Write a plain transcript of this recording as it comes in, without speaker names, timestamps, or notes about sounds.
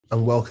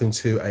and welcome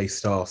to a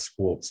Star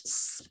Sports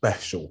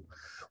special.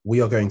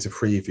 We are going to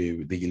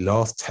preview the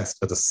last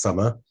test of the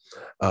summer,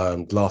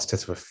 last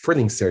test of a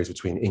thrilling series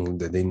between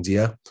England and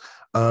India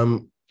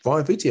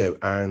via video.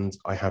 And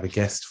I have a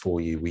guest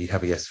for you. We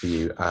have a guest for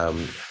you,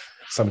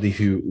 somebody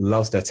who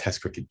loves their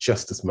test cricket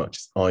just as much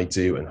as I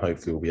do, and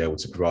hopefully will be able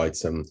to provide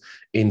some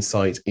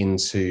insight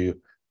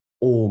into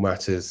all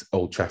matters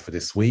Old Trafford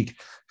this week.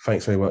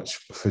 Thanks very much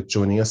for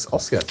joining us,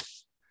 Oscar.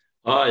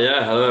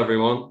 Yeah, hello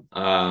everyone.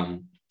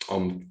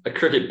 I'm a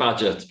cricket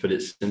badger, to put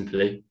it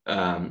simply.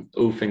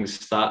 All things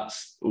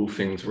stats, all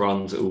things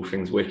runs, all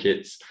things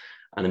wickets,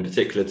 and in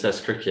particular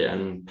Test cricket.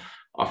 And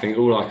I think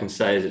all I can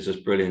say is it's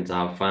just brilliant to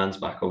have fans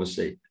back.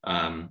 Obviously,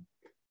 I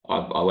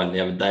went the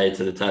other day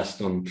to the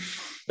Test on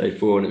day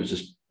 4, and it was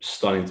just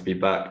stunning to be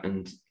back.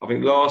 And I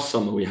think last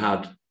summer we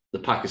had the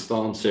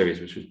Pakistan series,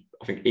 which was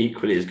I think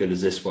equally as good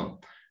as this one,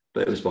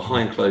 but it was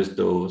behind closed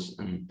doors.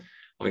 And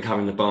I think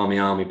having the Barmy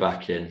Army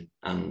back in,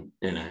 and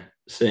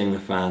seeing the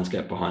fans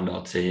get behind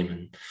our team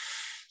and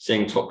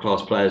seeing top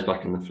class players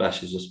back in the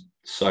flesh is just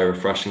so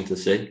refreshing to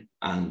see.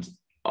 And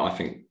I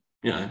think,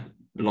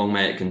 long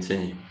may it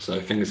continue.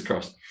 So fingers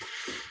crossed.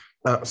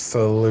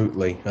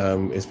 Absolutely.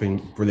 It's been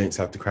brilliant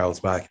to have the crowds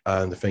back.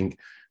 And I think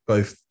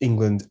both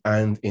England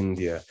and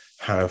India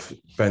have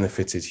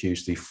benefited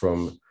hugely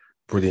from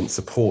brilliant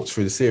support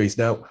through the series.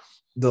 Now,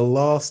 the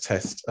last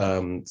test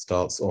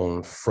starts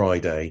on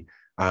Friday,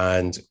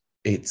 and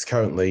it's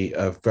currently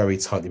a very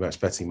tightly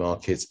matched betting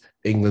market.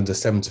 England are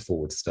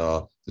 7-4 with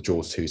Star. The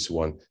draw's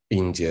 2-1.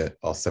 India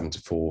are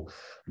 7-4.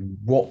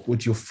 What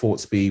would your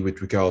thoughts be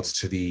with regards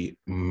to the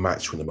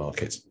match winner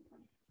market?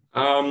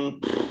 I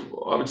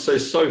would say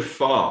so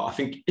far, I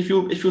think if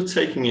you're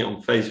taking it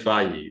on face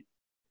value,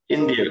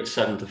 India at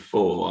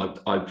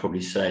 7-4, I'd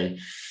probably say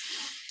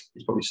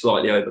it's probably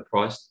slightly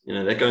overpriced.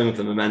 They're going with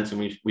the momentum.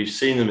 We've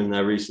seen them in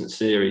their recent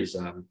series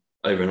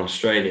over in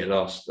Australia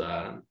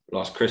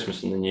last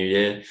Christmas and the New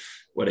Year,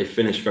 where they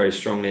finished very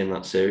strongly in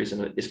that series.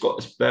 And it's got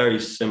this very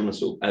similar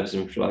sort of ebbs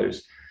and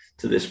flows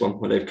to this one,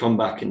 where they've come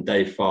back in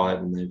day 5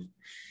 and they've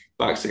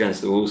backs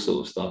against the wall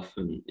sort of stuff.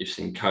 And you've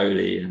seen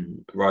Kohli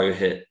and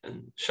Rohit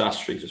and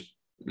Shastri just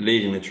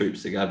leading the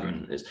troops together.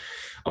 And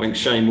I think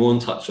Shane Warne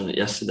touched on it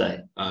yesterday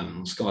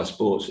on Sky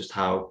Sports, just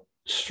how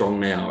strong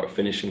they are at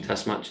finishing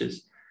test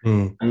matches.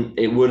 And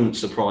it wouldn't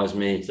surprise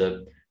me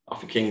I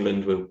think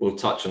England will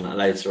touch on that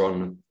later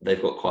on.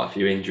 They've got quite a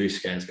few injury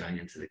scares going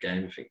into the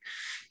game. I think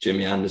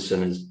Jimmy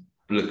Anderson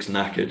looks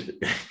knackered.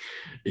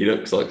 He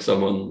looks like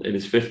someone in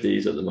his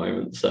 50s at the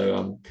moment.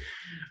 So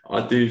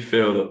I do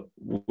feel that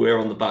we're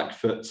on the back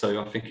foot. So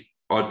I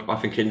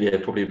think India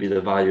probably be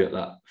the value at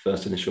that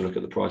first initial look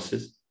at the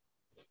prices.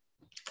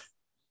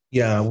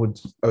 Yeah, I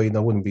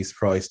wouldn't be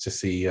surprised to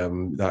see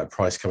that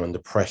price come under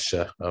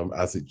pressure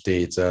as it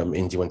did.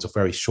 India went off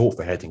very short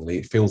for Headingley.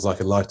 It feels like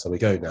a lifetime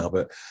ago now,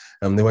 but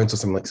they went off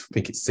something like, I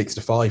think it's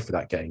 6-5 for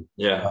that game.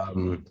 Yeah.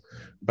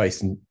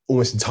 Based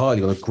almost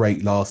entirely on a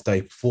great last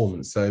day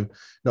performance. So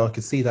no, I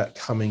could see that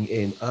coming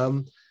in.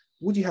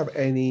 Would you have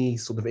any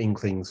sort of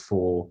inklings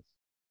for,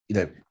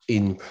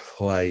 in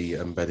play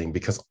betting?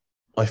 Because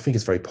I think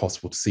it's very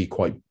possible to see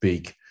quite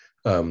big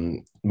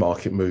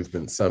market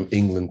movements.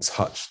 England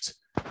touched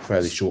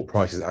fairly short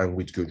prices, and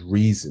with good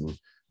reason,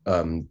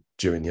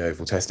 during the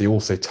Oval Test. They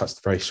also touched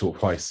a very short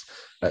price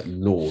at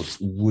Lord's.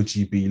 Would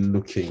you be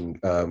looking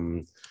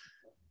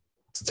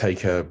to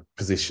take a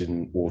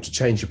position or to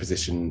change your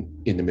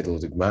position in the middle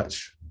of the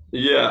match?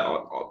 Yeah,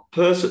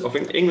 personally, I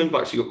think England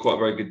have actually got quite a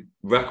very good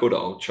record at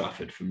Old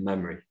Trafford from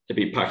memory. They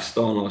beat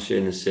Pakistan last year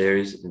in the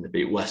series, and they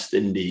beat West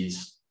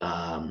Indies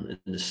in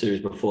the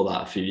series before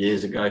that a few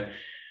years ago.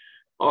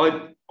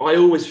 I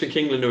always think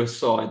England are a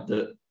side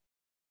that,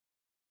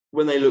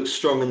 when they look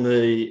strong in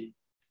the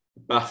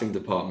batting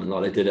department,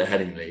 like they did at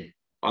Headingley,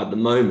 at the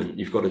moment,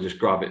 you've got to just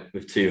grab it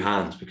with 2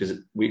 hands, because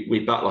we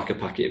bat like a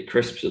packet of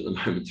crisps at the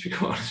moment, to be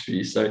quite honest with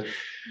you. So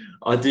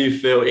I do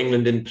feel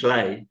England in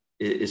play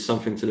is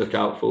something to look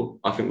out for.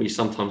 I think we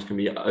sometimes can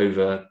be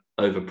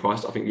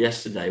overpriced. I think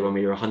yesterday, when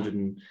we were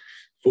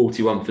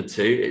 141 for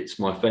 2, it's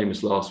my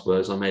famous last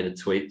words. I made a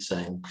tweet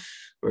saying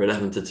we're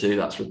 11-2.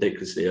 That's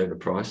ridiculously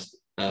overpriced.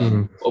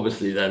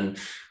 Obviously, then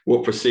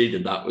what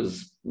preceded that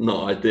was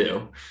not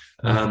ideal.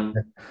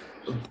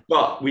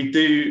 But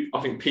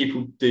I think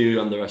people do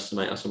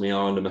underestimate us, and we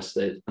are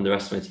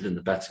underestimated in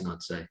the betting,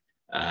 I'd say.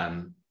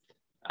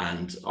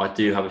 And I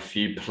do have a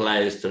few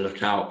players to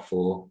look out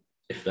for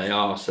if they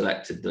are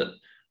selected that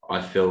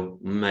I feel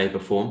may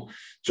perform.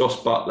 Josh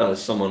Butler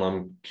is someone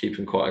I'm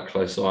keeping quite a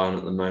close eye on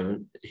at the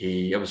moment.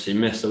 He obviously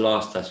missed the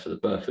last test for the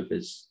birth of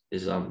his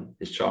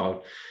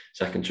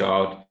second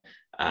child.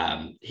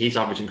 He's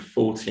averaging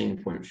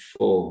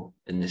 14.4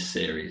 in this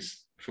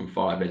series from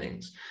 5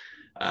 innings,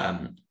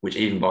 which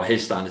even by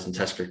his standards in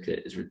Test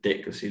cricket is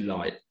ridiculously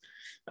light.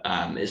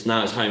 It's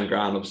now his home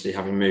ground, obviously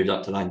having moved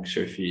up to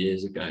Lancashire a few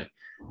years ago.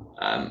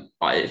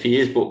 If he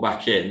is brought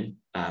back in,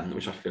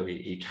 which I feel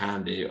he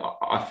can do,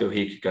 I feel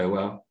he could go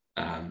well.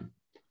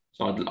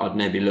 So I'd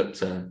maybe look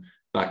to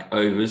back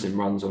overs and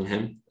runs on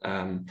him.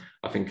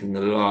 I think in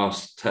the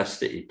last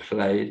test that he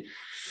played,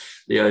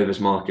 the overs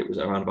market was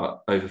around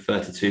about over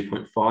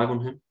 32.5 on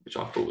him, which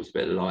I thought was a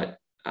bit light.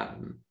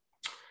 And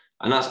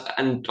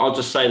I'll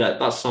just say that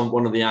that's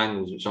one of the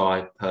angles which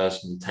I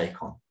personally take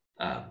on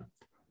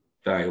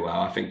very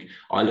well. I think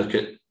I look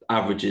at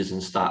averages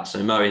and stats. So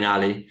Moeen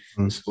Ali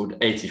scored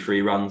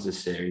 83 runs this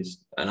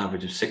series, an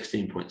average of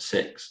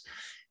 16.6.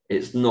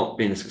 It's not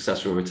been a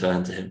successful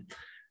return to him.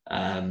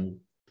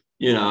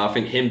 I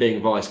think him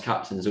being vice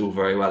captain is all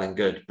very well and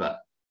good, but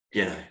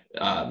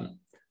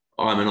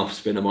I'm an off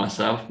spinner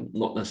myself,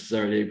 not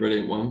necessarily a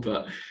brilliant one,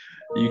 but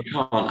you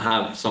can't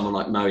have someone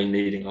like Moeen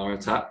leading our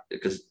attack,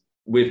 because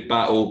with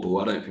bat or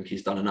ball, I don't think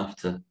he's done enough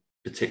to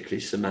particularly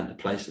cement a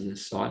place in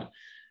this side.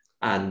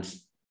 And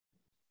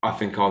I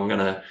think I'm going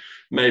to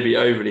maybe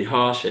overly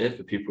harsh here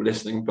for people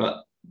listening,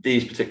 but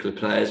these particular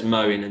players,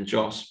 Moeen and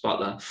Joss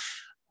Butler,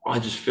 I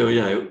just feel,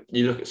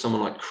 you look at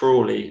someone like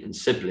Crawley and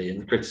Sibley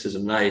and the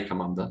criticism they come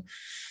under,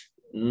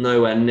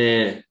 nowhere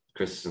near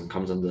criticism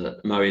comes under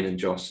Moeen and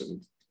Joss.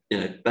 And,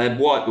 they're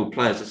white ball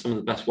players. They're some of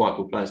the best white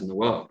ball players in the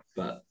world.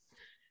 But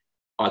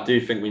I do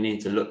think we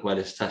need to look where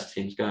this test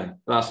team's going.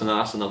 That's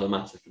another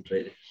matter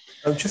completely.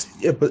 But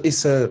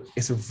it's a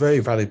very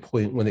valid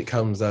point when it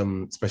comes,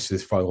 especially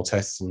this final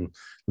test and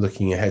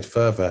looking ahead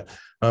further.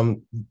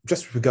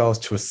 Just with regards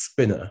to a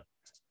spinner,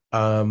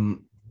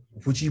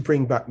 would you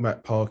bring back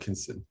Matt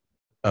Parkinson?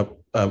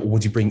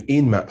 Would you bring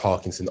in Matt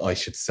Parkinson, I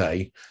should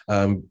say?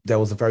 There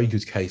was a very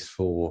good case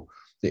for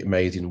it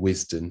made in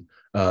Wisden.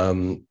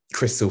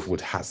 Chris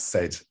Silverwood has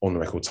said on the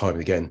record time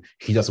and again,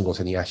 he doesn't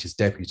want any Ashes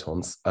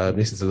debutants.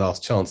 This is the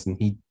last chance, and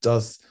he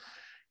does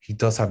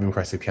have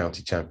impressive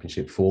county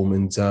championship form,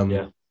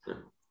 and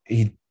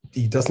he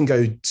doesn't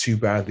go too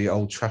badly at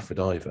Old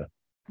Trafford either.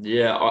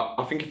 Yeah,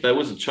 I think if there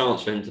was a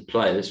chance for him to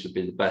play, this would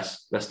be the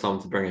best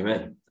time to bring him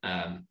in.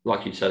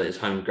 Like you said, it's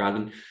home ground.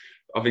 And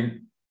I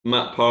think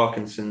Matt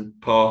Parkinson,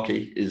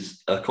 Parky,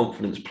 is a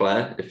confidence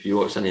player. If you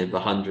watch any of the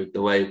 100,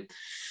 the way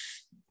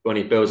when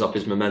he builds up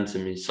his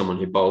momentum, he's someone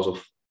who bowls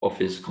off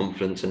his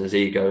confidence and his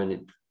ego.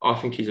 And I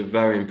think he's a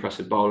very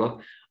impressive bowler.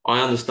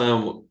 I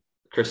understand what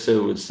Chris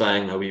Silverwood's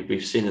saying. Though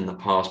we've seen in the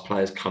past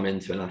players come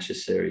into an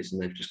Ashes series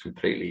and they've just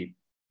completely,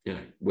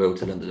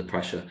 wilted under the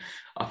pressure.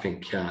 I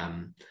think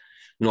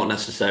not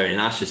necessarily in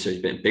Ashes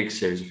series, but in big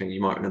series. I think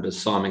you might remember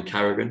Simon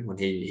Carrigan when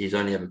he's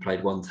only ever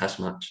played one Test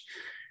match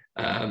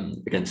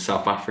against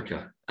South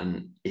Africa,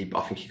 and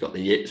I think he got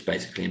the yips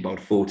basically and bowled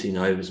 14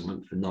 overs and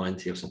went for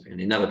 90 or something, and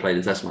he never played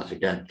a Test match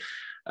again.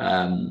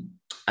 And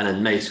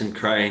then Mason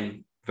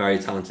Crane, very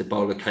talented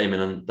bowler, came in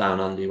and down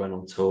under, he went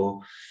on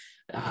tour.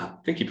 I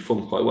think he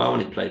performed quite well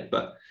when he played,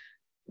 but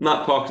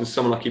Matt Parkinson's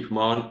someone I keep in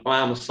mind. I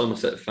am a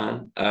Somerset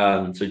fan,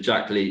 so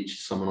Jack Leach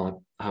is someone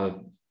I have a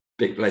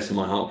big place in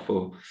my heart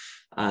for,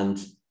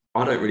 and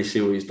I don't really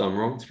see what he's done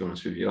wrong, to be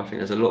honest with you. I think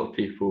there's a lot of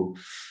people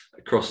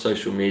across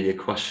social media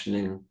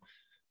questioning,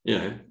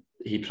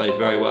 he played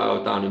very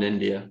well down in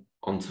India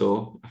on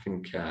tour. I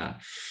think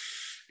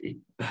he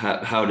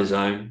held his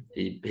own.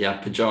 He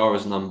had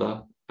Pujara's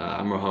number,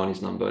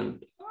 Amrahani's number.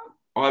 And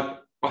I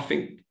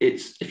think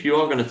if you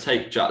are going to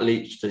take Jack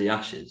Leach to the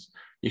Ashes,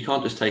 you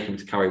can't just take him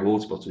to carry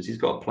water bottles. He's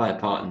got to play a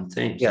part in the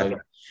team. Yeah. So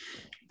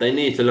they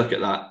need to look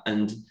at that.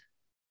 And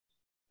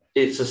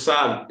it's the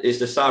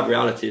sad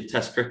reality of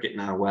Test cricket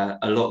now, where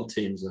a lot of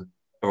teams are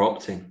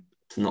opting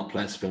to not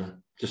play a spinner.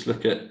 Just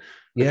look at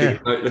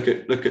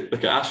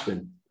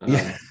Ashwin.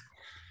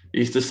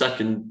 He's the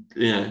second,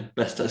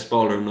 best Test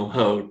bowler in the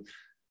world.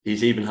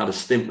 He's even had a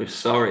stint with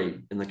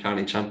Surrey in the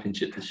county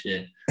championship this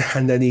year.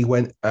 And then he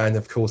went, and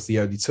of course, he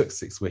only took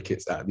 6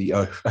 wickets at the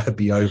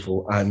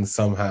Oval, and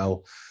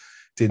somehow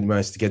didn't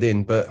manage to get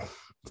in. But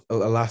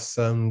alas,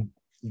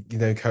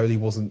 Kohli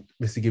wasn't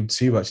missing him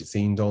too much, it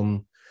seemed,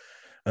 on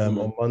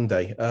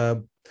Monday.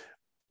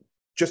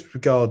 Just with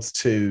regards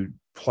to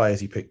players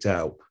he picked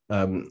out,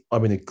 I'm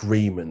in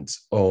agreement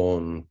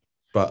on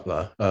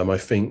Butler. I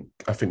think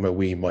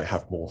Moeen might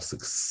have more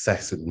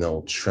success at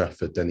Old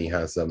Trafford than he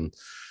has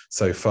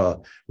so far.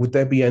 Would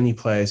there be any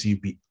players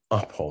you'd be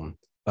up on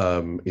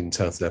in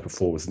terms of their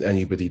performance, and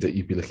anybody that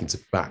you'd be looking to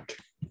back?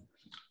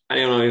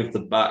 Anyone over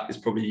the back is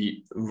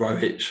probably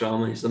Rohit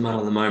Sharma. He's the man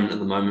of the moment at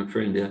the moment for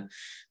India.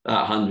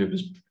 That 100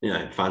 was,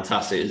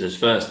 fantastic. It was his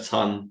first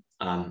ton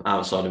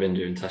outside of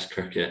India in Test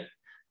cricket.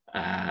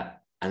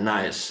 And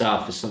that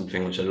itself is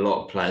something which a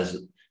lot of players,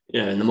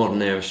 in the modern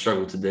era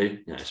struggle to do.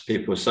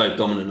 People are so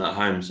dominant at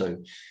home. So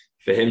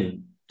for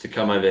him to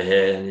come over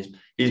here, and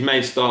he's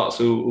made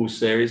starts all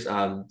series.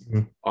 I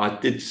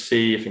did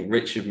see, I think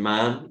Richard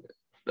Mann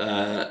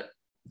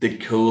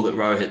did call that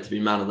Rohit to be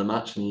man of the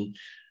match. And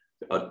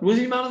was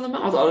he man of the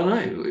match? I don't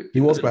know.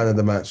 He was man of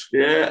the match.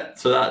 Yeah.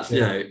 So that's,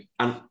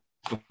 and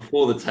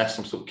before the test,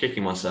 I'm sort of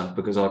kicking myself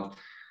because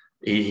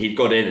he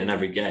got in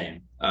every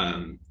game.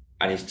 And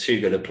he's too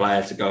good a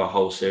player to go a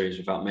whole series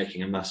without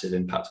making a massive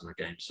impact on the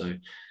game. So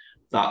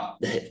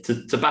that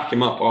to back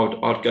him up,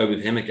 I'd go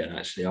with him again,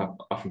 actually.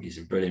 I think he's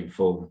in brilliant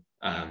form.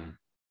 And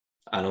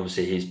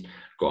obviously he's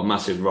got a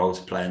massive role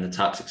to play in the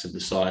tactics of the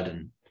side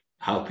and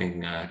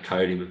helping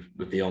Kohli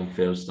with the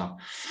on-field stuff.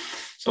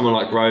 someone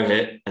like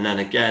Rohit, and then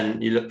again,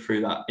 you look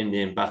through that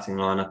Indian batting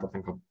lineup. I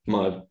think I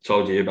might have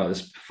told you about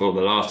this before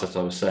the last test.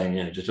 I was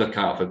saying, just look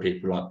out for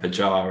people like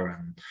Pujara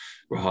and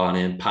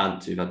Rahane and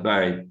Pant, who've had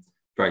very,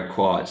 very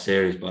quiet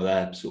series by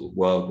their sort of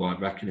worldwide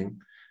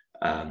reckoning.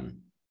 And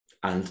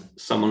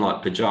someone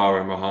like Pujara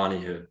and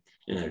Rahane, who,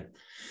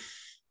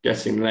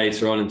 getting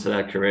later on into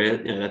their career,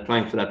 they're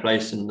playing for their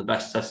place in the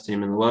best test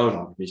team in the world,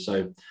 arguably.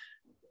 So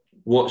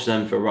watch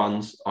them for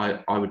runs. I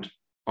would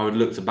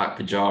look to back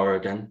Pujara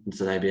again,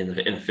 into maybe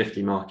in a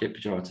 50 market,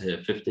 Pujara to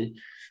hit 50.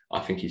 I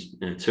think he's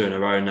 2 in a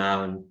row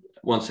now. And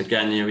once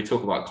again, we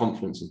talk about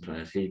confidence in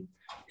players.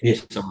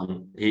 He's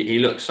someone, he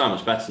looks so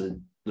much better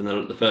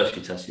than the first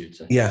few tests, you would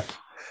say. Yeah,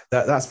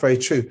 that's very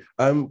true.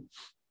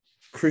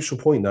 Crucial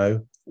point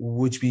though,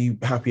 would you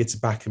be happier to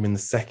back him in the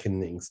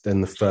second innings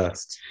than the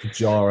first?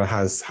 Pujara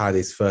has had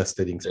his first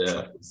innings.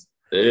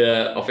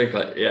 Yeah, I think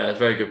it's a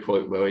very good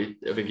point. Where I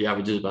think he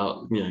averages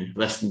about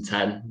less than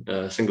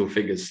 10 single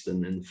figures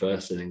than in the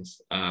first innings.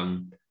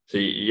 So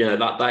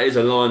that is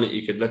a line that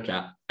you could look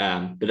at.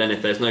 But then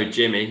if there's no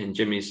Jimmy, and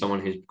Jimmy's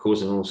someone who's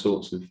causing all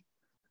sorts of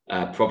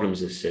problems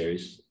this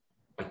series,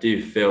 I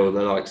do feel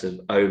the likes of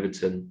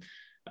Overton,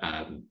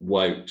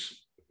 Wokes,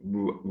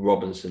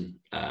 Robinson.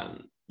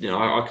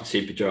 I could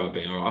see Pujara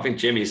being all right. I think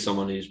Jimmy's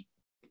someone who's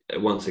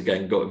once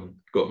again got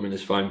him in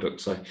his phone book.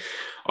 So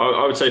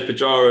I would say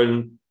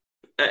Pujara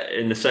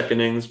in the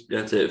second innings,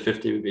 to hit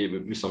 50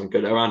 would be something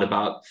good. Around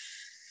about,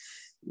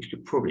 you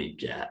could probably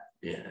get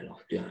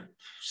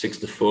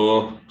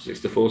 6-4,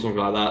 something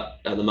like that.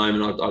 At the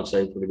moment, I'd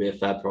say it'd probably be a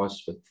fair price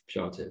for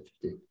Pujara to hit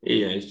 50.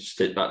 He's just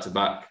hit back to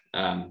back,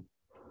 and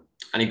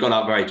he got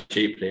out very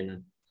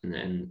cheaply at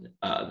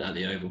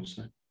the Oval.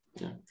 So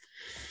yeah.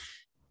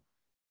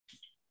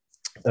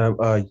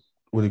 I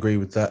would agree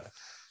with that.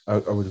 I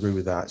would agree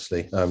with that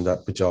actually.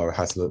 That Pujara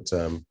has looked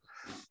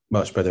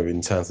much better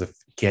in terms of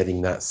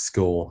getting that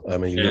score.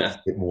 He looks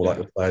a bit more like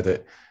the player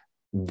that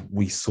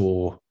we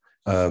saw,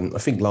 I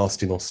think,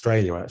 last in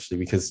Australia actually,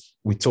 because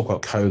we talk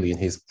about Kohli and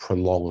his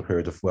prolonged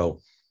period of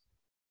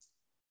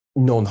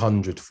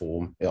non-100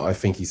 form. I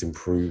think he's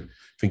improved.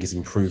 A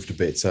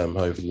bit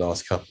over the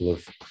last couple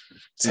of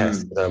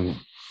tests.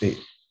 It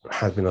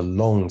has been a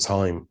long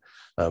time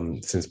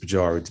since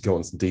Pujara had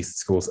gotten some decent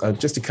scores.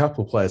 Just a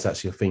couple of players,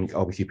 actually, I think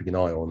I'll be keeping an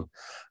eye on.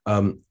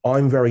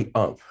 I'm very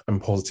up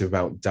and positive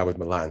about Dawid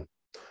Malan.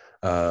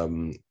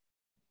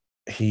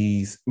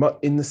 He's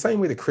in the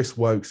same way that Chris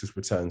Wokes has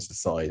returned to the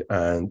side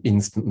and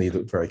instantly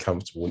looked very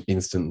comfortable and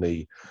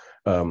instantly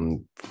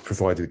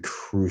provided a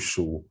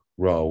crucial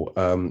role.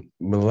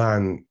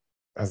 Malan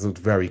has looked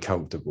very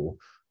comfortable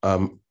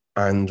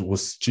and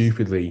was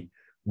stupidly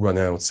run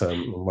out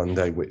on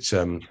Monday, which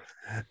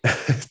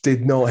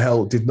did not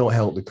help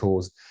the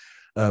cause.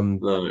 No,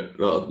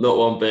 not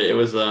one bit. It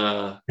was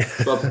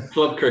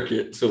club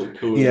cricket sort of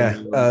cool. Yeah,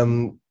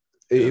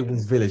 it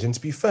was village. And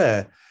to be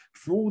fair,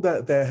 for all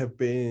that there have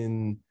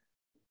been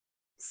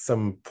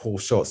some poor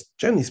shots,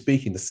 generally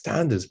speaking, the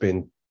standard's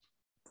been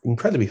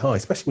incredibly high,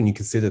 especially when you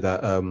consider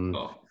that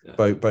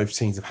both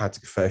teams have had a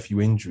fair few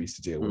injuries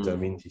to deal with.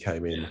 India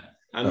came in. Yeah.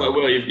 And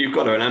well, you've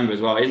got to remember as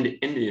well,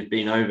 India have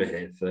been over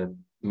here for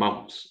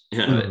months.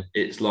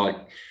 It's like,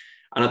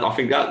 and I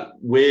think that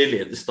weirdly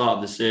at the start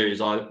of the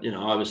series, I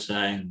was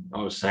saying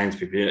to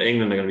people,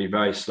 England are going to be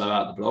very slow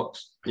out the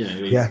blocks.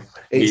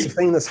 It's a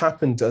thing that's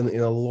happened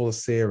in a lot of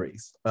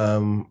series.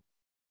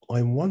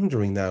 I'm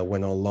wondering now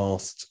when our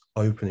last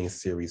opening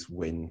series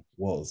win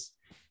was.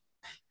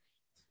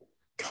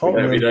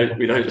 We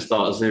don't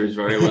start a series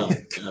very well.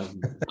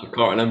 I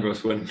can't remember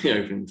us winning the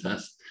opening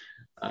test.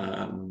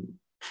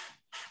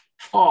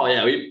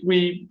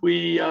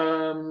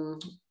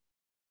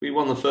 We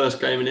won the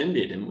first game in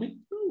India, didn't we?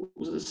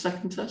 Was it the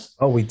second test?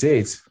 Oh, we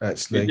did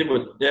actually.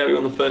 We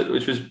won the first,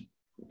 which was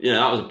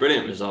that was a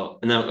brilliant result.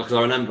 And then because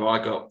I remember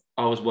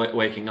I was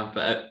waking up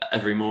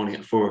every morning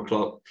at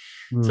 4:00,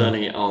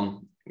 turning it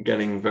on,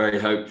 getting very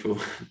hopeful,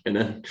 and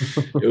then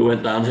it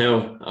went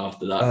downhill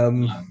after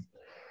that.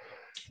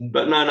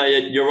 But no,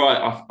 you're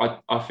right.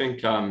 I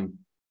think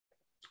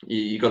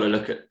you got to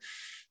look at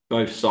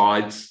both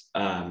sides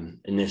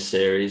in this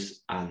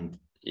series, and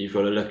you've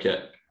got to look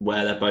at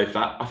where they're both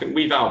at. I think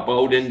we've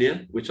out-bowled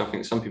India, which I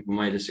think some people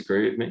may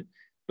disagree with me.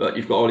 But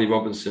you've got Ollie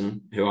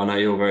Robinson, who I know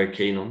you're very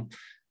keen on,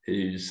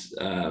 who's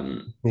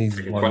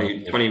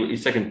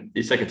he's taken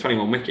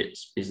 21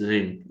 wickets. He's the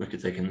leading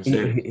wicket taker in the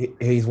series.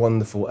 He's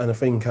wonderful, and I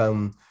think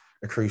a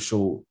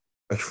crucial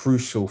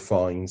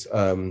find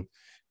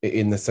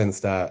in the sense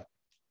that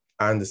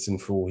Anderson,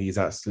 for all he's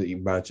absolutely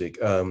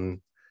magic,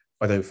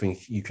 I don't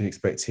think you can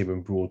expect him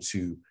and Broad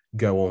to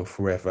go on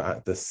forever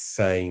at the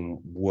same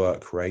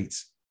work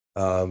rate.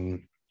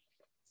 And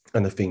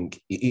I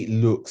think it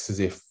looks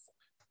as if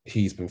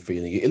he's been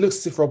feeling it. It looks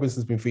as if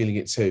Robinson's been feeling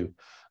it too,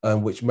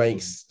 which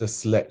makes the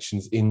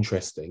selections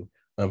interesting,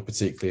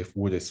 particularly if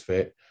Wood is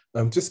fit.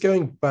 Just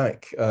going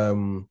back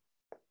to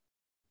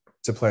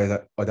players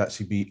that I'd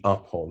actually be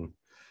up on,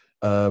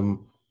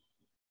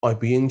 I'd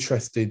be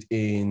interested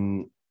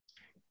in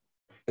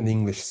an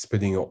English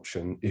spinning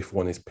option if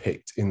one is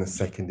picked in the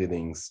second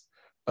innings.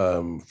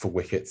 for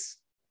wickets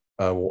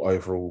or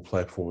overall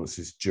player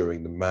performances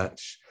during the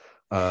match.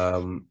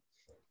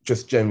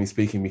 Just generally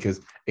speaking, because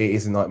it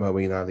is a night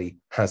Moeen Ali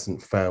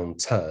hasn't found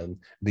turn,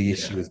 the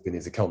issue has been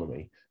his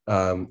economy.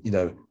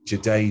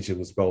 Jadeja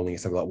was bowling at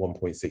something like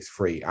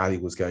 1.63. Ali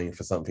was going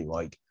for something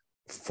like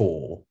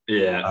 4.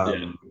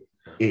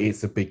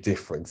 It's a big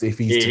difference. If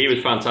he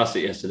was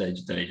fantastic yesterday,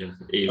 Jadeja.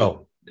 He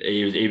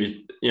was,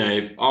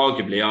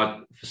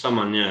 arguably, for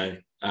someone,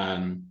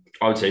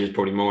 I would say he was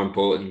probably more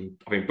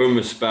important. I think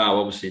Bumrah's spell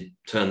obviously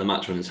turned the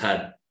match on its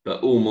head,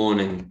 but all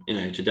morning,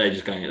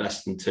 Jadeja's going at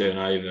less than 2 and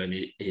over, and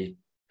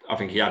I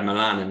think he had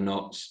Milan in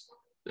knots.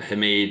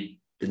 Hamid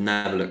did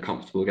never look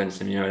comfortable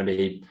against him.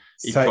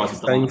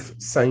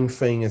 Same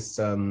thing as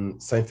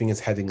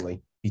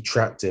Headingley. He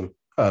trapped him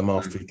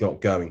after he got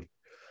going,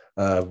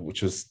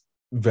 which was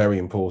very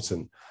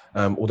important.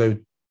 Although,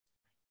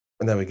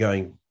 and then we're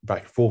going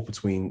back and forth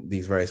between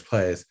these various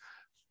players,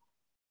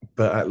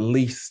 but at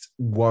least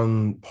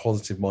one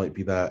positive might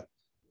be that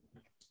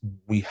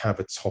we have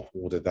a top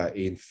order that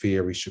in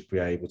theory should be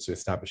able to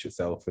establish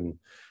itself and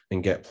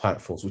get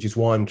platforms, which is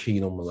why I'm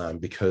keen on Milan,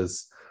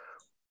 because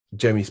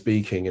generally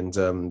speaking, and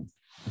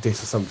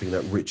this is something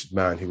that Richard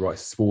Mann, who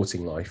writes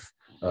Sporting Life,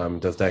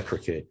 does their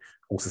cricket,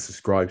 also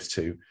subscribes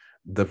to,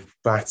 the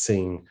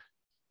batting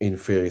in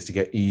theory is to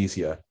get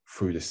easier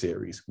through the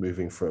series,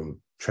 moving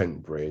from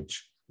Trent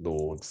Bridge,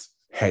 Lords,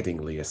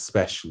 Headingley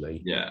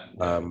especially,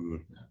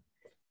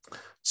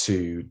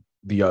 to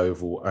the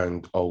Oval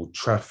and Old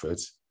Trafford.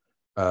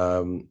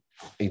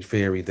 In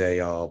theory, they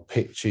are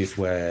pitches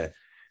where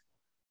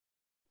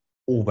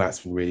all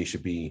batsmen really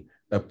should be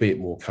a bit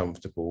more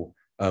comfortable.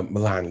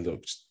 Milan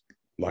looked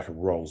like a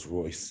Rolls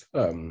Royce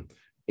in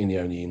the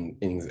only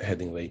innings at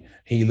Headingley.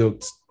 He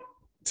looked,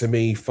 to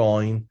me,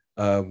 fine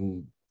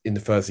in the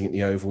first inning at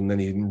the Oval, and then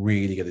he didn't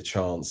really get a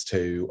chance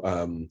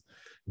to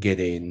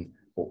get in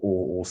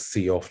or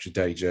see off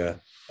Jadeja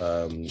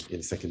in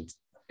the second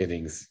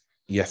innings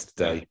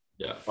yesterday.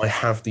 I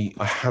have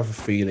a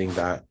feeling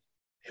that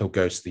he'll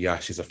go to the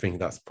Ashes. I think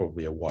that's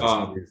probably a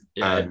wise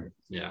move.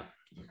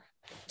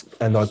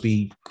 And I'd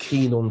be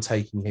keen on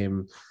taking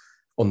him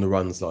on the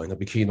runs line. I'd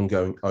be keen on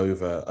going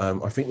over.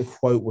 I think the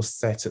quote was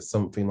set at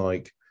something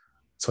like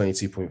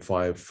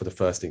 22.5 for the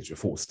first innings, which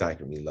I thought was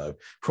staggeringly low.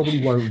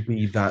 Probably won't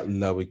be that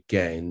low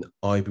again.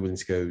 I'd be willing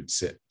to go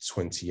to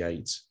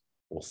 28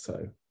 or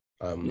so.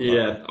 And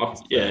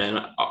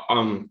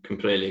I'm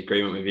completely in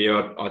agreement with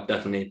you. I'd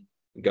definitely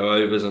go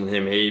overs on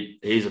him.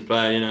 He's a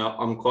player.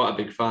 I'm quite a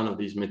big fan of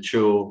these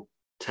mature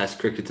Test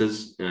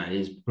cricketers.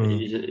 He's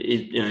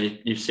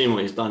you've seen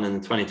what he's done in the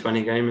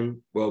 2020 game and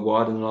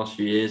worldwide in the last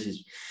few years.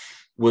 He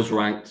was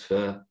ranked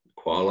for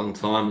quite a long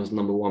time as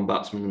 #1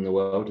 batsman in the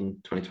world in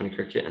 2020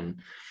 cricket, and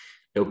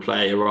he'll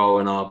play a role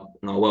in our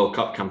World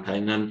Cup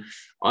campaign. And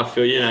I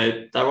feel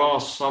there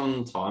are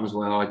some times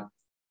where I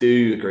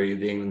do agree with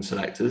the England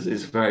selectors.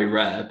 It's very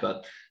rare,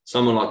 but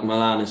someone like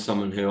Milan is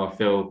someone who I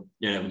feel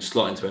would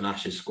slot into an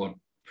Ashes squad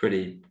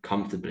pretty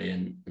comfortably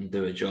and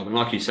do a job. And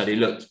like you said, he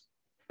looked,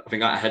 I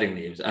think at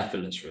Headingley, he was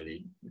effortless,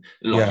 really.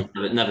 Like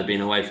he'd never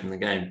been away from the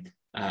game.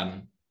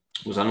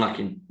 Was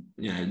unlucky,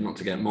 not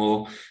to get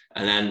more.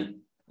 And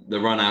then the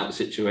run-out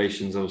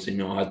situation's obviously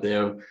not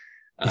ideal.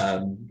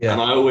 And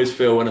I always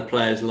feel when a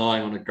player's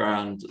lying on the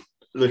ground,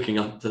 looking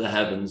up to the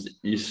heavens,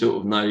 you sort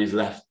of know he's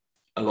left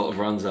a lot of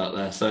runs out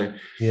there. So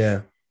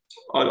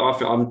I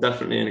feel I'm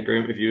definitely in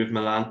agreement with you with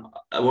Milan.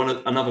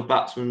 Another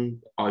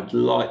batsman I'd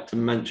like to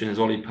mention is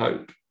Ollie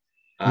Pope.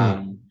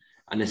 And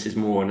this is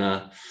more in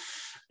a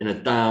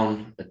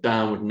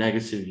downward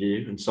negative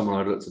view, and someone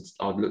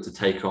I'd look to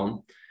take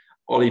on.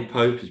 Ollie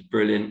Pope is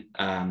brilliant,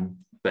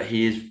 but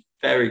he is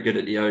very good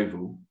at the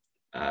Oval.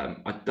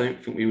 I don't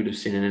think we would have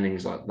seen an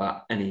innings like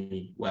that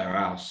anywhere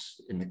else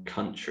in the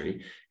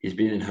country. He's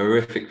been in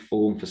horrific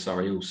form for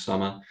Surrey all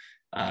summer.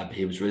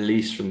 He was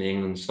released from the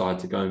England side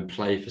to go and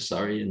play for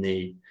Surrey in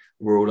the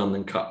Royal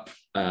London Cup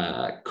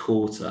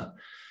quarter,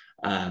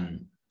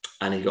 and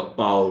he got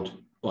bowled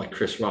by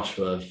Chris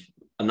Rushworth.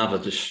 Another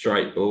just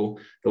straight ball.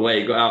 The way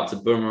he got out to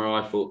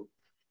Bumrah, I thought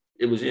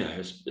it was,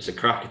 it's a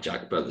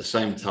crackerjack, but at the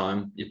same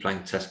time, you're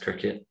playing Test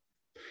cricket.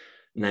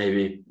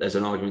 Maybe there's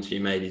an argument to be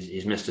made.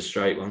 He's missed a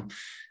straight one.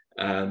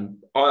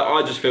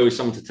 I just feel he's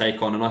someone to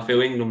take on, and I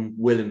feel England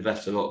will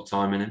invest a lot of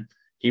time in him.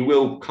 He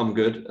will come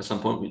good at some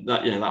point.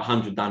 That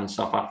 100 down in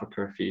South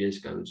Africa a few years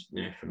ago was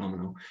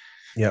phenomenal.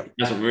 Yeah,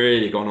 he hasn't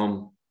really gone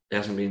on. He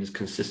hasn't been as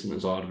consistent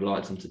as I'd have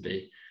liked him to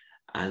be,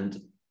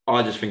 and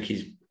I just think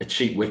he's a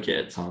cheap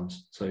wicket at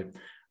times. So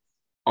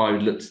I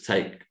would look to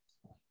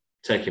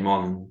take him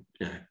on,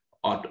 and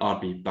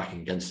I'd be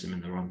backing against him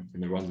in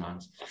the run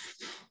lines.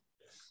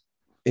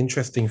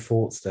 Interesting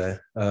thoughts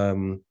there.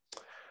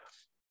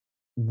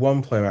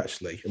 One player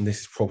actually, and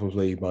this is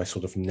probably my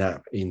sort of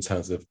nap in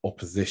terms of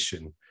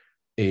opposition,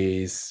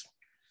 is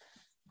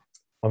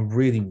I'm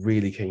really,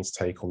 really keen to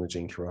take on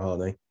Ajinkya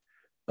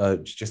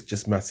Rahane.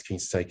 Just massive keen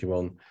to take him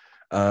on.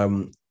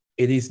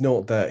 It is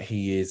not that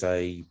he is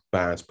a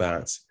bad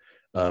bat,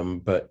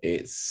 but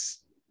it's,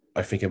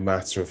 I think, a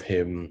matter of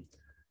him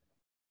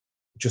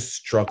just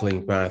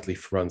struggling badly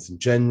for runs in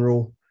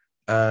general.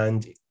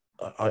 And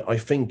I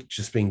think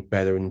just being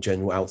better in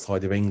general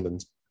outside of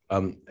England.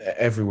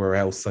 Everywhere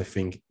else, I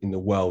think, in the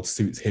world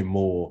suits him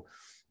more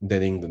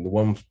than England.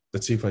 The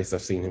two places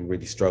I've seen him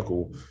really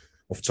struggle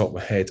off the top of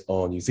my head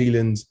are New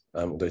Zealand,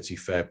 although to be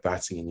fair,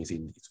 batting in New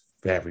Zealand is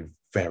very,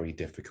 very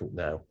difficult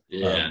now.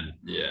 Yeah,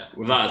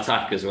 with that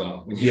attack as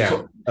well. Yeah.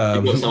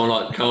 You've got someone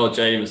like Carl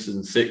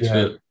Jameson,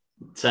 6'10"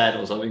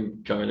 or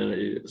something, coming in at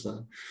you.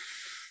 So.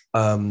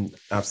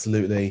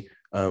 Absolutely.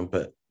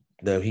 But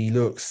no, he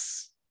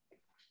looks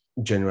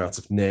generally out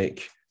of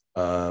nick.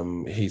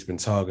 He's been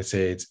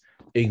targeted.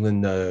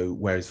 England know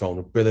where his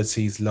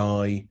vulnerabilities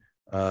lie.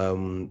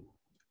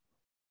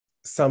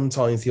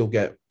 Sometimes he'll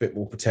get a bit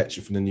more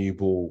protection from the new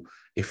ball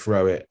if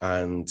Rowett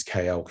and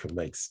KL can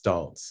make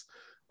starts.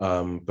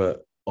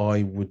 But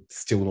I would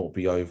still not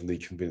be overly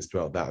convinced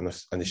about that.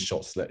 And his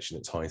shot selection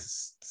at times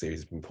this series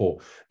has been poor.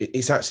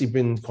 It's actually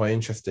been quite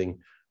interesting.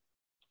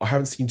 I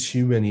haven't seen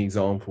too many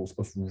examples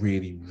of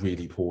really,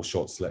 really poor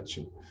shot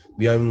selection.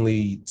 The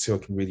only two I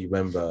can really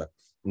remember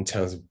in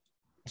terms of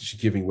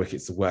giving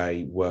wickets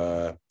away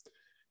were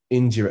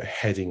India at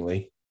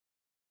Headingley.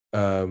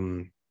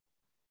 The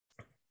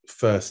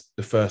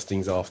first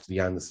innings after the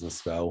Anderson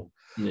spell.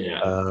 I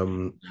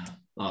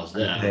was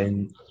there.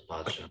 And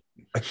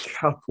a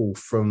couple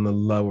from the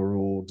lower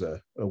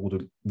order, or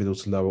the middle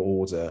to lower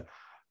order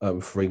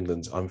for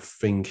England. I'm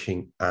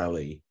thinking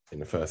Ali in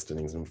the first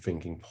innings. I'm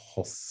thinking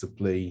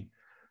possibly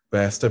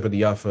Bairstow, but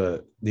the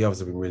others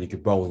have been really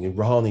good bowling. And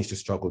Rahani's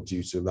just struggled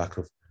due to lack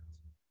of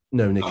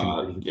nick.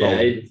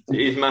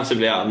 He's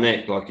massively out of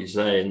nick, like you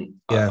say. And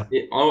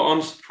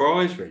I'm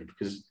surprised really,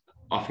 because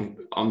I think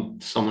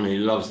I'm someone who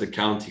loves the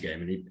county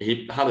game, and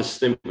he had a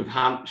stint with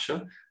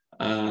Hampshire,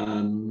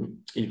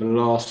 even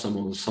last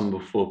summer or the summer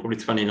before, probably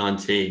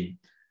 2019.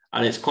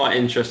 And it's quite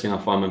interesting, I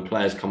find, when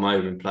players come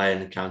over and play in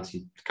the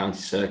county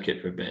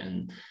circuit for a bit,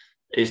 and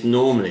it's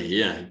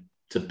normally,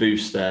 to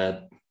boost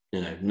their,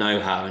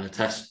 know-how in a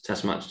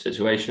test match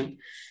situation.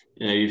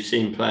 You've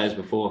seen players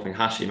before. I think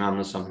Hashim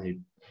Amla is someone who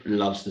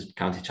loves the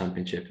county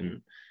championship,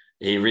 and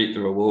he reaped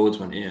the rewards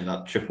when,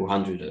 that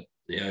 100 at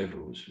the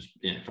Oval was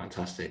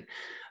fantastic.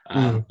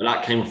 But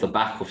that came off the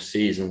back of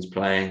seasons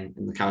playing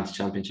in the county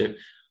championship.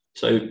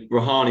 So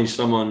Rahani's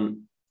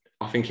someone,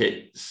 I think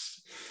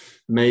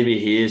maybe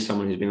he is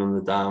someone who's been on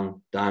the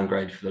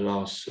downgrade for the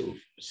last sort of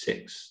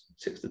 6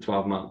 to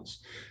 12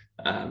 months.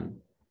 And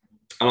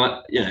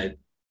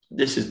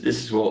this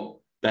is what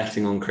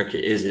betting on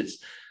cricket is. It's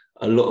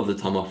a lot of the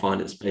time I find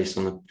it's based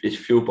on it's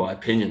fueled by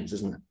opinions,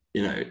 isn't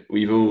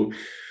it?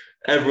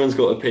 Everyone's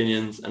got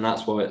opinions, and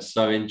that's why it's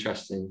so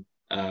interesting.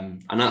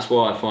 And that's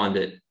why I find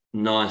it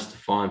nice to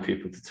find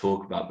people to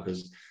talk about,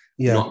 because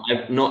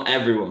not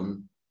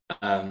everyone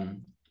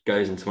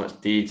goes into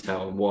much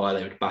detail on why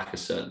they would back a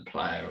certain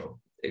player or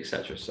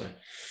etc. So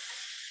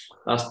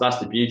that's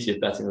the beauty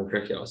of betting on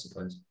cricket, I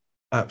suppose.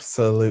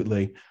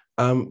 Absolutely.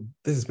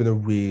 This has been a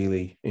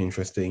really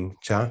interesting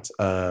chat,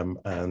 and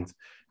I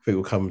think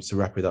we'll come to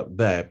wrap it up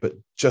there. But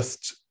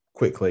just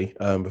quickly,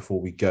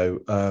 before we go,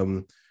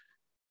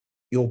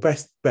 your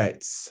best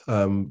bets,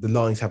 the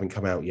lines haven't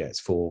come out yet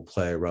for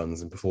player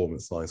runs and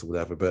performance lines or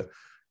whatever, but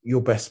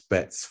your best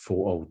bets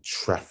for Old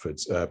Trafford,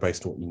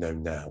 based on what you know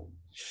now.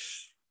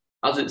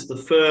 As it's the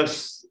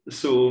first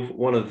sort of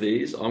one of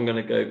these, I'm going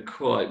to go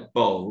quite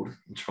bold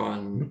and try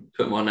and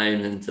put my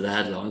name into the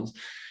headlines.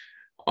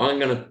 I'm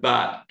going to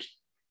back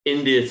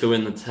India to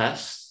win the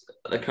test.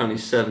 They're currently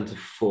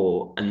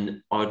 7-4,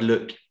 and I'd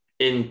look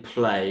in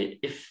play.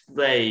 If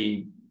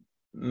they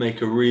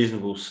make a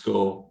reasonable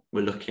score,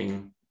 we're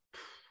looking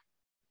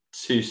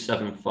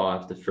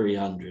 275 to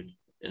 300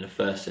 in a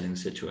first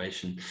innings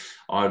situation.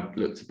 I'd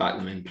look to back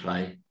them in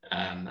play,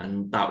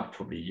 and that would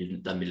probably,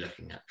 you'd then be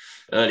looking at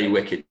early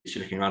wickets.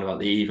 You're looking around about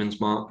the evens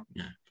mark,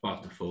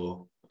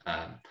 5-4.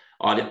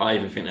 I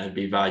even think there would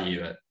be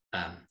value at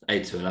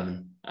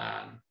 8-11.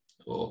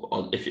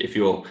 Or if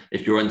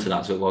you're into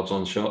that sort of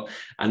odds-on shot.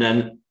 And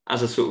then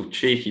as a sort of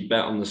cheeky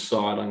bet on the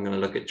side, I'm going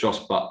to look at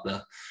Joss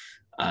Buttler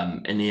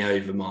in the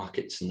over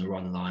markets and the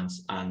run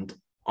lines, and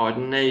I'd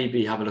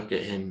maybe have a look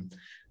at him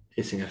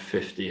hitting a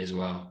 50 as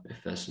well, if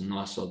there's some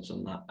nice odds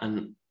on that.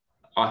 And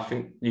I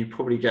think you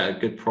probably get a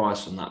good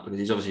price on that, because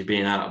he's obviously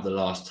been out of the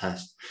last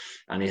test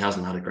and he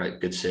hasn't had a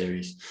good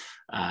series.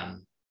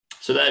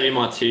 So that'd be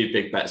my two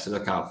big bets to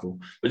look out for.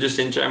 But just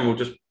in general,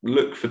 just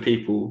look for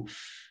people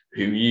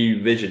who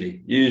you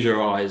visually use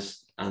your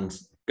eyes and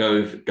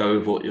go with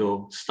what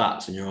your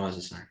stats and your eyes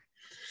are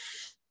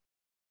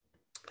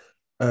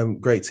saying.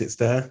 Great tips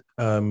there,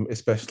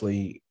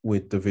 especially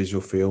with the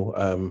visual feel.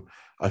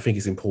 I think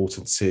it's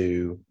important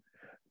to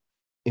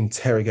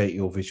interrogate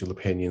your visual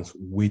opinions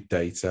with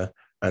data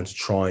and to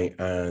try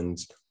and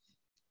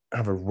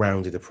have a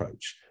rounded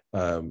approach.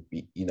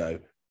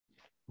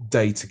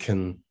 Data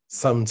can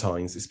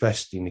sometimes,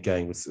 especially in the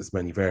game with as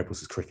many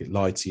variables as cricket,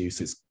 lie to you.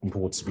 So it's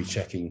important to be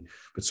checking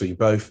between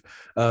both.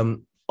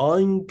 I'm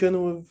going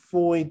to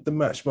avoid the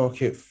match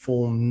market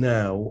for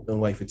now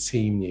and wait for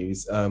team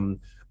news.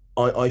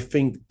 I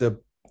think the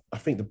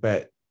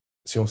bet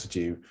to be honest with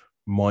you,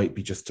 might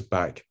be just to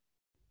back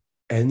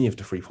any of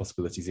the three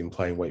possibilities in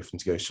play and wait for them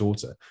to go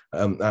shorter,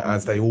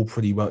 as they all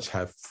pretty much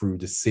have through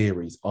the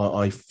series.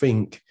 I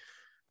think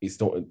it's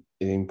not an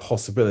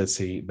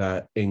impossibility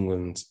that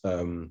England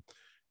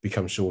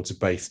become shorter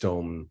based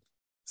on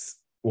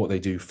what they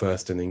do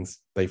first innings.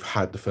 They've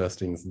had the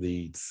first innings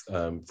leads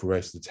for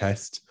most of the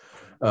test.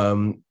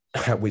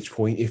 At which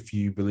point, if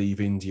you believe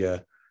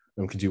India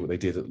can do what they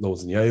did at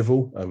Lords in the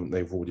Oval,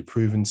 they've already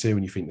proven to,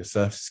 and you think the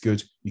surface is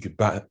good, you could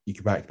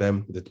back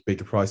them with a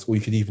bigger price, or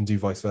you could even do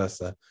vice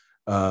versa,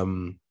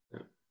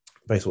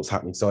 based on what's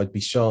happening. So I'd be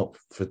sharp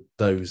for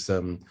those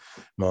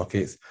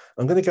markets.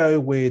 I'm going to go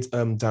with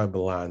Dan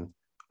Milan,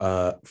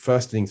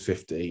 first innings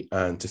 50,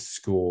 and to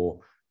score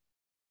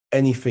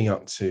anything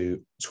up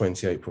to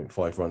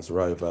 28.5 runs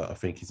or over. I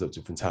think he's up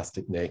to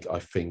fantastic, Nick. I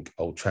think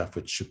Old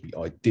Trafford should be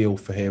ideal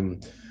for him.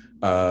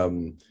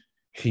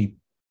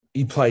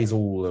 He plays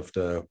all of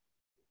the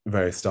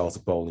various styles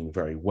of bowling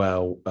very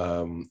well,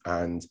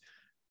 and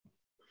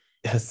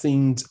has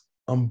seemed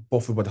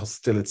unbothered by the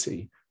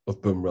hostility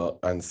of Bumrah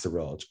and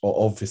Siraj.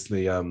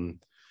 Obviously,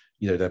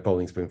 their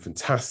bowling's been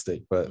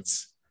fantastic, but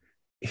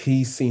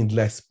he seemed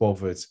less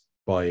bothered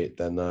by it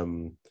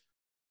than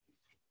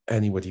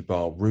anybody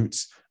bar Root.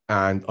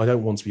 And I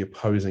don't want to be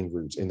opposing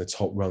Root in the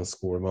top run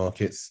scorer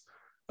markets.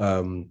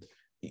 Even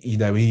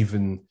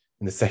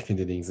in the second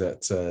innings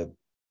at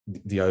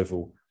the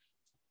Oval,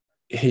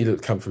 he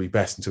looked comfortably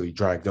best until he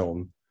dragged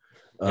on.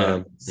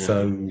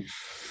 So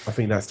I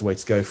think that's the way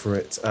to go for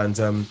it. And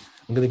I'm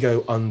going to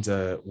go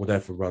under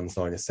whatever runs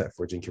line is set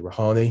for Ajinkya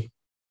Rahane.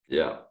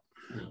 Yeah.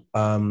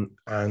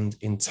 And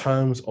in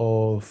terms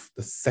of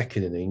the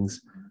second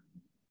innings,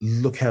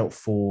 look out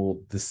for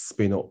the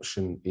spin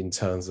option in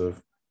terms of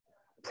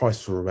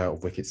price for amount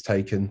of wickets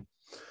taken.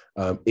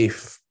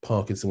 If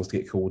Parkinson was to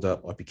get called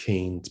up, I'd be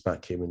keen to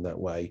back him in that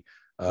way.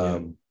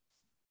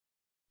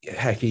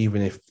 Heck,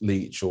 even if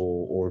Leach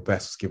or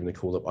Best was given a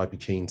call up, I'd be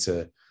keen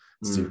to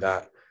do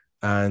that.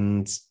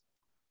 And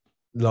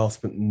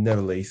last but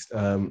never least,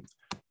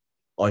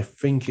 I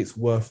think it's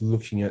worth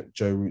looking at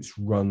Joe Root's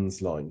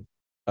runs line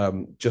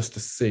just to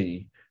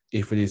see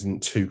if it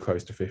isn't too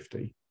close to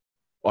 50.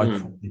 I'd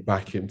probably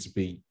back him to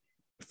be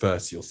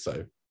 30 or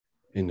so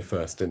in the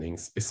first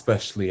innings,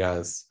 especially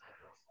as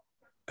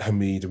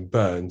Hamid and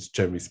Burns,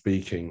 generally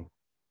speaking,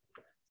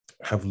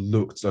 have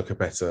looked like a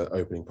better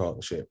opening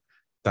partnership.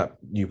 That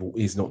new ball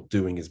is not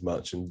doing as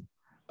much, and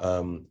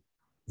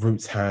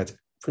Root's had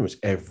pretty much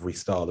every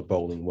style of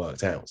bowling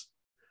worked out.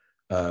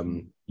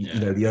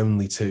 The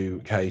only two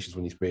occasions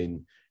when he's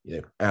been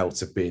out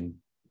have been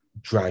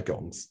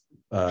drag-ons,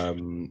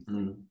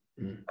 and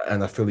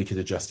I feel he could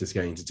adjust his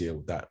game to deal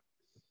with that.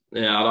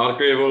 Yeah, I'd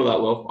agree with all of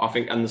that, Will. I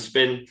think, and the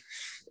spin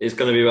is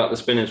going to be about the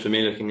spinners for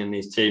me looking in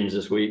these teams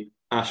this week.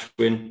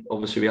 Ashwin,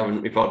 obviously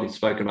we've hardly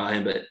spoken about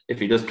him, but if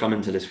he does come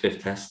into this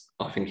fifth test,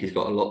 I think he's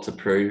got a lot to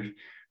prove.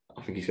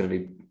 I think he's going to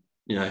be,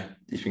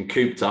 he's been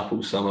cooped up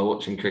all summer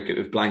watching cricket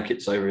with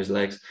blankets over his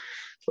legs.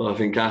 So I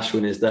think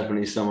Ashwin is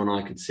definitely someone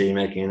I could see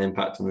making an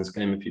impact on this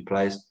game if he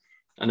plays.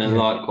 And then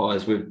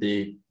likewise with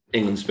the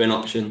England spin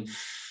option,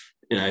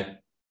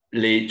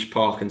 Leach,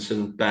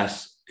 Parkinson,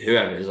 Bess,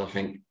 whoever it is, I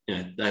think,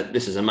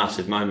 this is a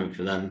massive moment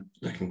for them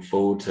looking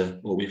forward to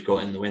what we've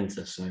got in the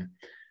winter. So,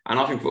 and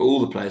I think for all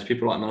the players,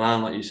 people like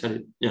Milan, like you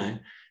said, he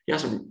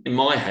hasn't, in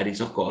my head,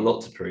 he's not got a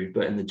lot to prove,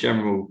 but in the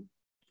general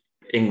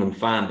England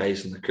fan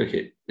base and the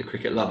cricket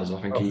lovers,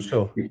 I think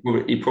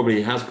he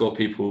probably has got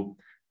people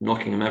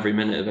knocking him every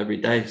minute of every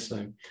day.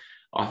 So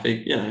I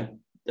think,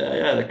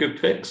 they're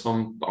good picks.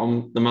 On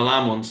the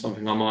Milan one,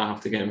 something I might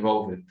have to get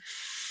involved with.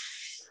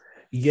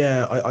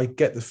 Yeah, I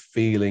get the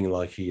feeling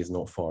like he is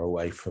not far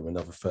away from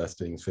another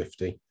first innings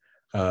 50.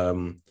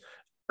 And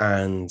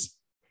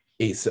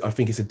I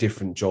think it's a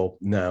different job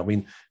now. I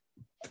mean,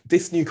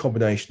 this new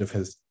combination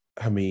of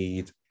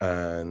Hamid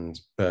and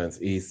Burns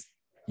is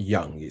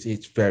young.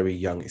 It's very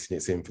young. It's in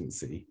its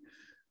infancy.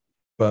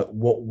 But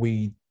what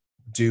we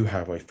do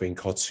have, I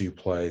think, are two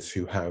players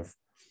who have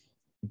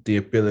the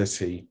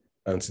ability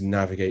to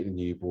navigate the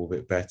new ball a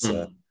bit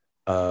better.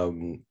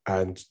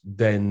 And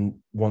then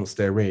once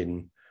they're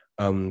in,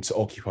 to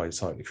occupy the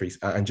side of the crease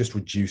and just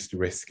reduce the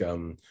risk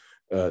to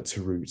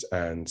Root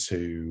and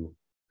to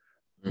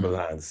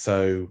Milan.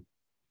 So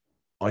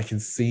I can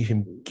see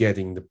him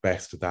getting the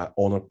best of that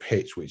on a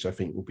pitch, which I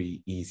think will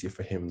be easier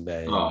for him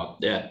then. Oh,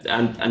 yeah,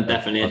 and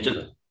definitely.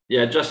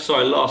 Just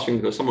sorry, last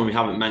thing, someone we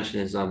haven't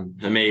mentioned is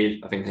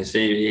Hamid. I think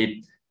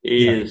he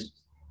is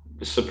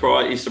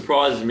surprised. He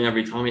surprises me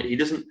every time. He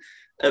doesn't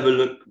ever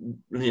look,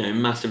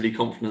 massively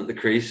confident at the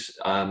crease.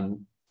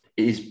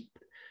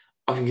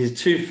 I think his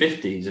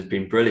 250s have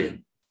been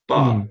brilliant,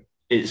 but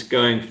it's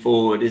going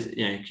forward.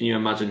 Can you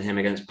imagine him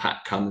against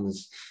Pat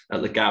Cummins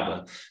at the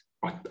Gabba?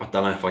 I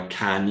don't know if I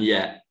can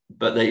yet,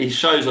 but he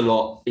shows a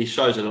lot.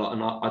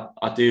 And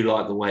I do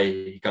like the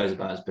way he goes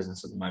about his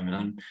business at the moment.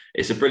 And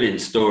it's a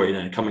brilliant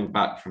story, coming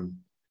back from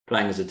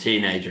playing as a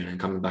teenager and then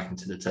coming back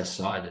into the Test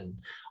side. And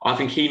I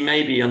think he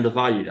may be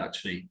undervalued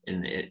actually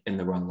in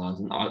the run lines.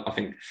 And I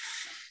think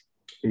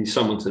he's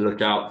someone to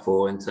look out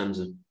for in terms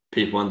of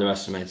people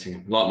underestimating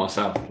him, like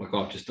myself, like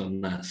I've just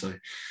done that. So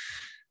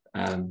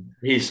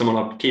he's someone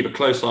I'll keep a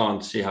close eye on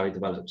to see how he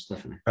develops,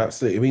 definitely.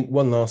 Absolutely. I mean,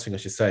 one last thing I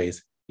should say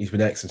is he's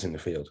been excellent in the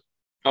field.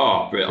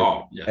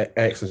 Yeah.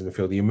 Excellent in the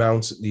field. The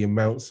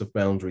amounts of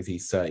boundaries he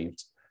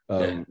saved.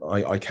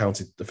 I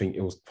counted. I think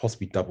it was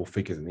possibly double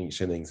figures in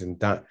each innings, and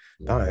that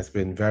has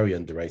been very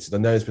underrated. I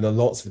know there's been a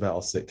lot about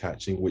our slip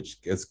catching, which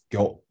has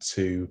got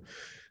to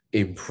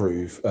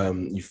improve.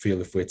 You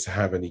feel if we're to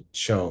have any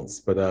chance,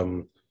 but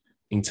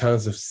in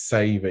terms of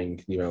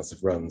saving the amounts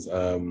of runs,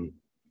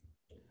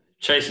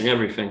 chasing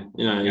everything,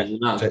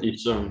 you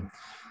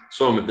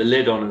saw him with the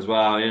lid on as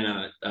well,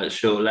 at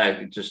short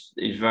leg.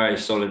 He's very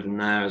solid in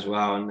there as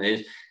well. And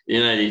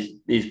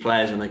these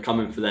players, when they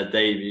come in for their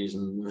debuts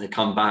and they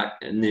come back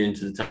and new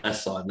into the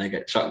test side and they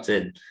get chucked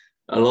in,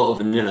 a lot of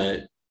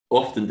them,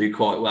 often do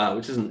quite well,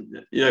 which isn't,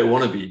 you don't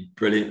want to be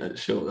brilliant at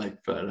short leg,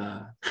 but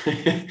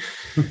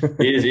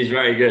he's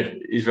very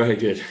good. He's very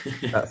good.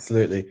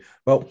 Absolutely.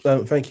 Well,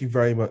 thank you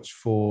very much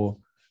for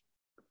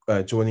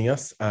joining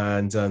us,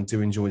 and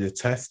do enjoy the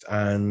test,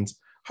 and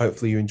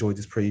hopefully you enjoyed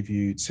this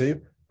preview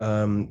too.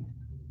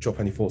 Drop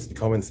any thoughts in the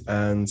comments,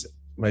 and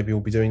maybe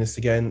we'll be doing this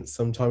again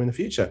sometime in the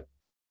future.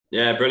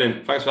 Yeah,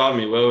 brilliant. Thanks for having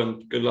me, Will,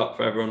 and good luck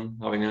for everyone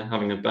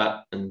having a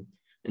bet, and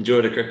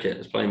enjoy the cricket.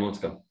 There's plenty more to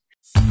come.